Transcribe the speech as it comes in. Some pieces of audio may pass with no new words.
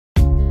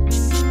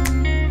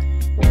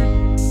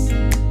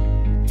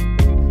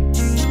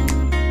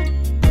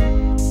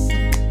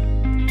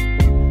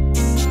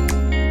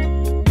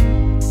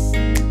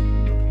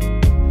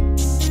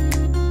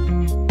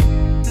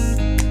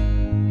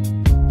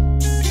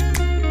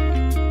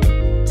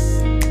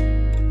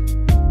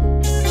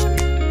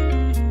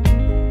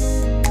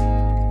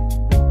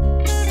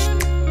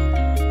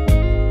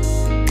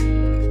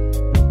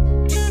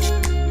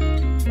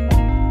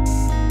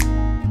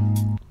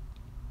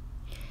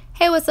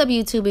up,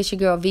 YouTube? It's your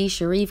girl V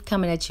Sharif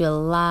coming at you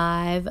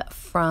live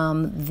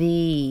from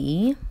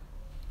the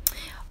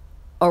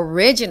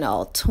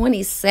original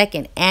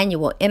 22nd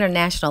Annual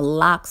International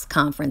Locks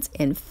Conference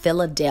in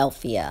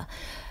Philadelphia.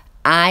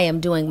 I am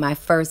doing my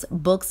first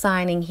book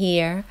signing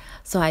here,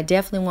 so I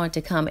definitely want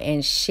to come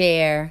and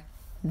share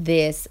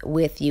this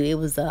with you. It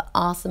was an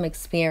awesome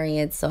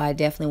experience, so I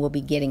definitely will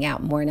be getting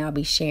out more, and I'll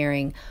be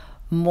sharing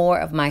more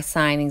of my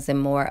signings and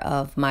more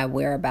of my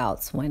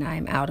whereabouts when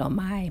I'm out on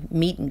my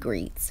meet and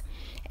greets.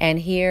 And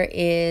here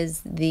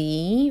is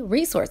the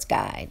resource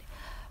guide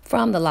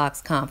from the Locks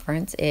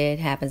Conference. It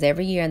happens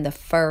every year in the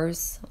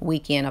first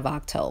weekend of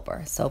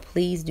October. So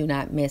please do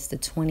not miss the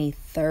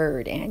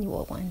 23rd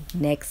annual one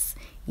next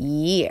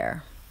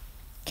year.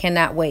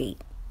 Cannot wait.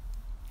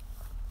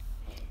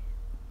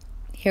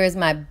 Here is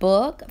my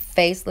book,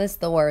 Faceless,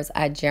 the Words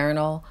I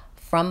Journal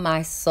from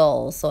My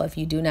Soul. So if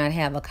you do not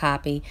have a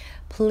copy,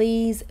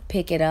 please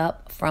pick it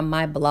up from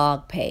my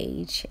blog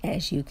page,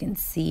 as you can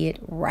see it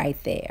right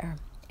there.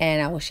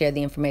 And I will share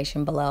the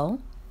information below.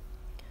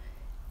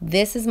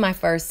 This is my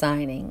first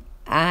signing.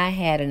 I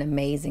had an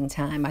amazing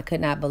time. I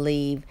could not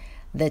believe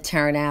the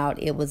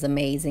turnout. It was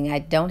amazing. I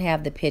don't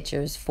have the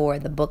pictures for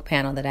the book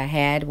panel that I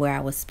had where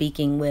I was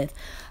speaking with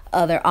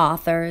other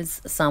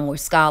authors. Some were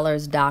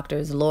scholars,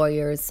 doctors,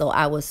 lawyers. So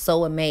I was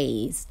so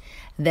amazed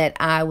that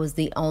I was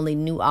the only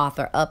new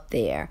author up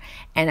there.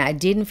 And I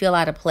didn't feel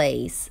out of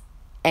place.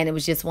 And it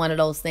was just one of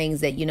those things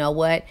that, you know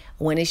what,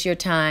 when it's your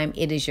time,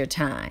 it is your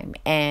time.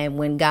 And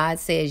when God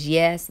says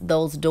yes,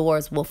 those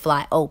doors will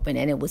fly open.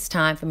 And it was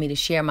time for me to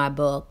share my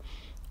book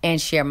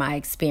and share my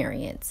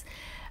experience.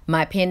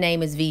 My pen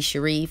name is V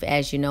Sharif.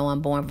 As you know,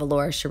 I'm born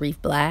Valora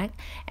Sharif Black.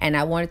 And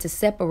I wanted to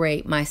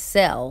separate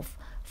myself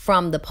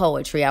from the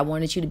poetry. I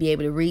wanted you to be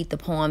able to read the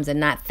poems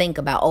and not think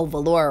about, oh,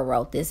 Valora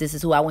wrote this. This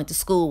is who I went to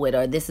school with,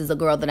 or this is a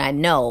girl that I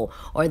know,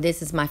 or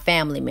this is my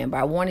family member.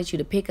 I wanted you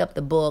to pick up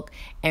the book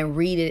and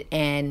read it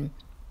and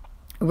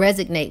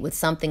resonate with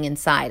something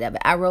inside of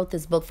it. I wrote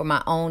this book for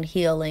my own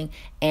healing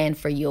and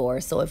for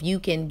yours. So if you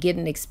can get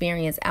an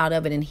experience out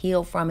of it and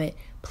heal from it,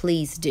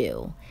 please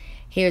do.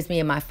 Here's me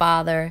and my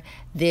father.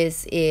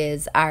 This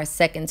is our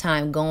second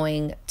time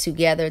going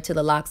together to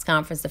the Locks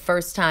Conference. The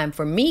first time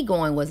for me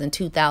going was in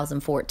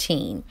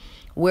 2014.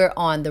 We're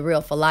on the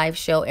Real for Life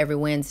show every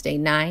Wednesday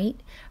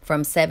night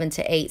from 7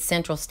 to 8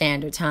 Central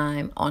Standard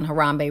Time on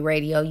Harambe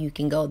Radio. You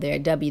can go there,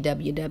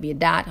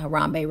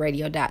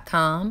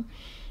 www.haramberadio.com.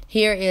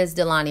 Here is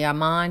Delani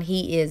Armand.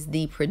 He is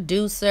the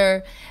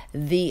producer,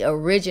 the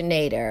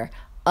originator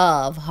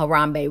of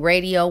Harambe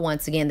Radio.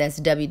 Once again, that's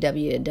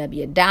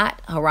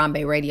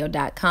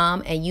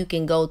www.haramberadio.com, and you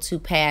can go to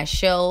past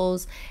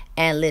shows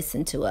and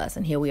listen to us.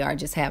 And here we are,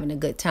 just having a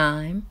good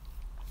time.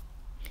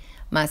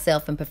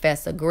 Myself and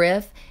Professor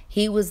Griff,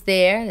 he was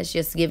there. It's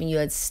just giving you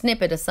a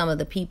snippet of some of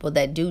the people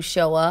that do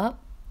show up.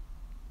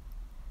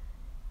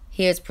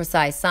 Here's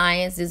Precise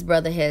Science. This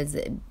brother has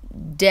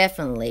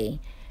definitely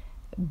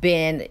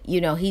been,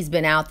 he's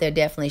been out there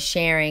definitely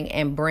sharing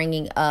and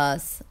bringing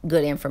us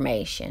good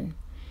information.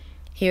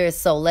 Here is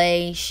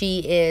Soleil. She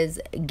is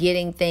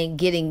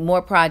getting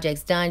more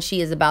projects done.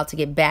 She is about to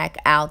get back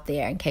out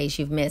there in case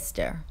you've missed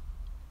her.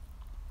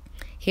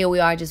 Here we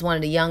are, just one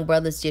of the young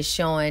brothers just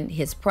showing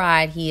his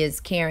pride. He is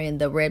carrying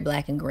the red,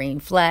 black, and green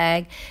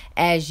flag.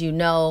 As you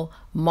know,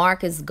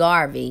 Marcus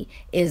Garvey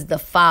is the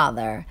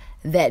father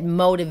that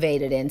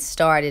motivated and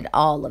started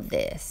all of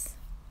this.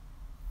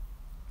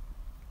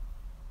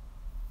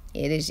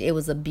 It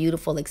was a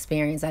beautiful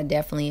experience. I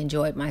definitely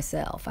enjoyed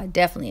myself. And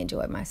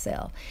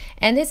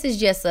this is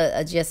just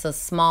a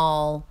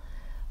small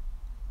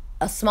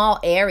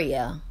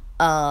area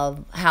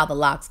of how the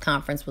Locks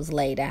Conference was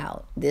laid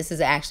out. This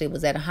was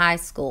at a high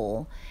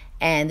school,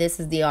 and this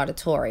is the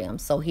auditorium.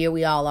 So here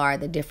we all are,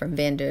 the different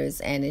vendors,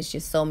 and it's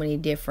just so many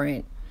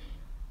different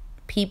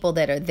people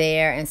that are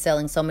there and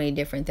selling so many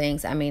different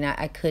things. I mean,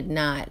 I could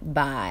not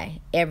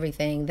buy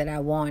everything that I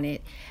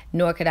wanted,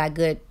 nor could I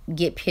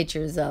get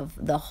pictures of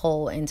the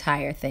whole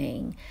entire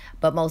thing.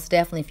 But most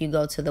definitely, if you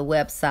go to the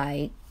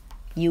website,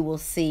 you will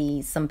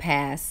see some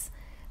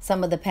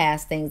of the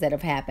past things that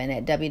have happened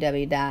at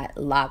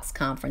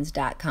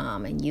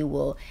www.locksconference.com, and you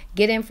will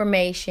get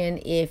information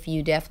if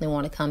you definitely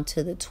want to come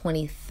to the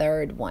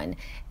 23rd one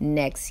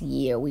next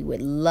year. We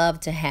would love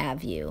to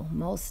have you.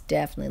 Most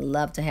definitely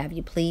love to have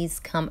you. Please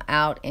come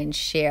out and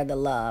share the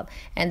love.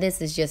 And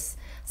this is just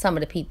some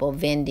of the people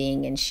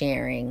vending and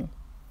sharing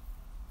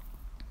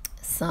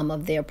some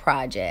of their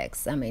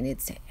projects. I mean,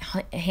 it's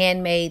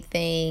handmade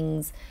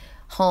things,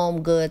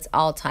 home goods,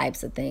 all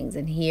types of things.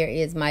 And here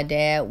is my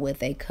dad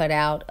with a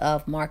cutout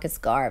of Marcus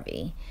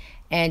Garvey,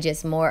 and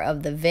just more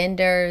of the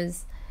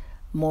vendors,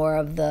 more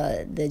of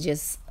the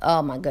just,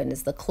 oh my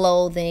goodness, the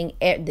clothing,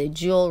 the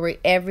jewelry,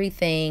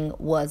 everything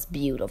was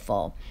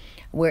beautiful.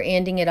 We're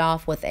ending it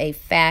off with a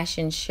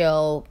fashion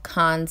show,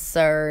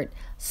 concert,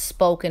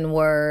 spoken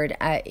word.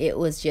 It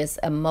was just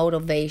a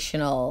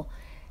motivational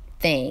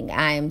thing.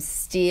 I am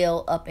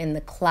still up in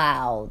the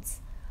clouds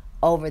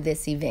over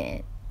this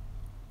event.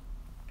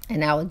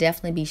 And I will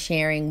definitely be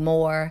sharing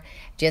more.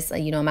 Just,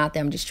 I'm out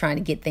there. I'm just trying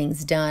to get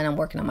things done. I'm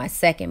working on my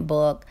second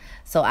book.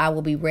 So I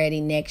will be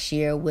ready next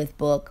year with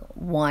book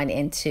 1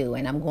 and 2.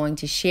 And I'm going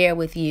to share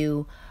with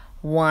you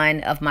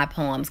one of my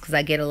poems because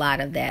I get a lot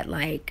of that,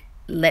 like,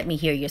 let me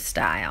hear your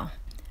style.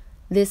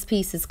 This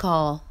piece is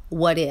called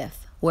What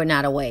If We're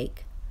Not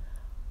Awake?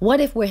 What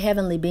if we're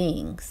heavenly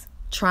beings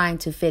trying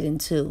to fit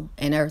into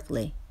an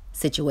earthly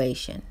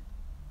situation,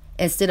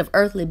 instead of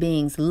earthly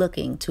beings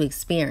looking to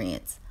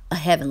experience a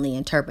heavenly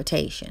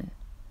interpretation?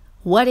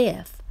 What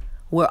if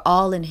we're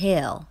all in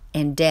hell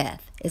and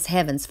death is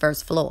heaven's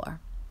first floor?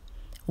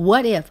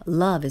 What if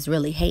love is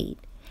really hate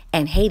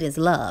and hate is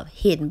love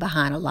hidden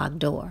behind a locked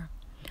door?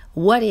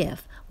 What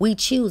if we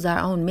choose our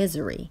own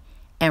misery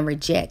and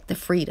reject the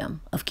freedom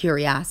of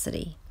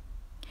curiosity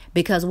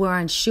because we're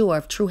unsure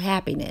of true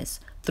happiness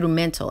through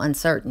mental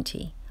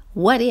uncertainty?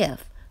 What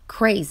if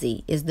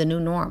crazy is the new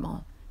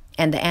normal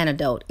and the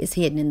antidote is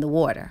hidden in the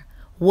water?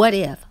 What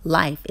if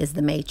life is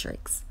the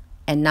matrix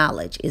and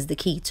knowledge is the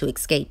key to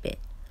escape it?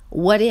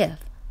 What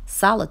if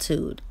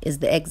solitude is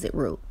the exit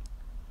route?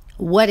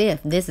 What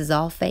if this is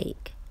all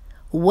fake?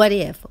 What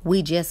if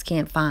we just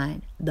can't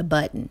find the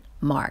button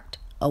marked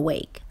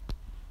awake?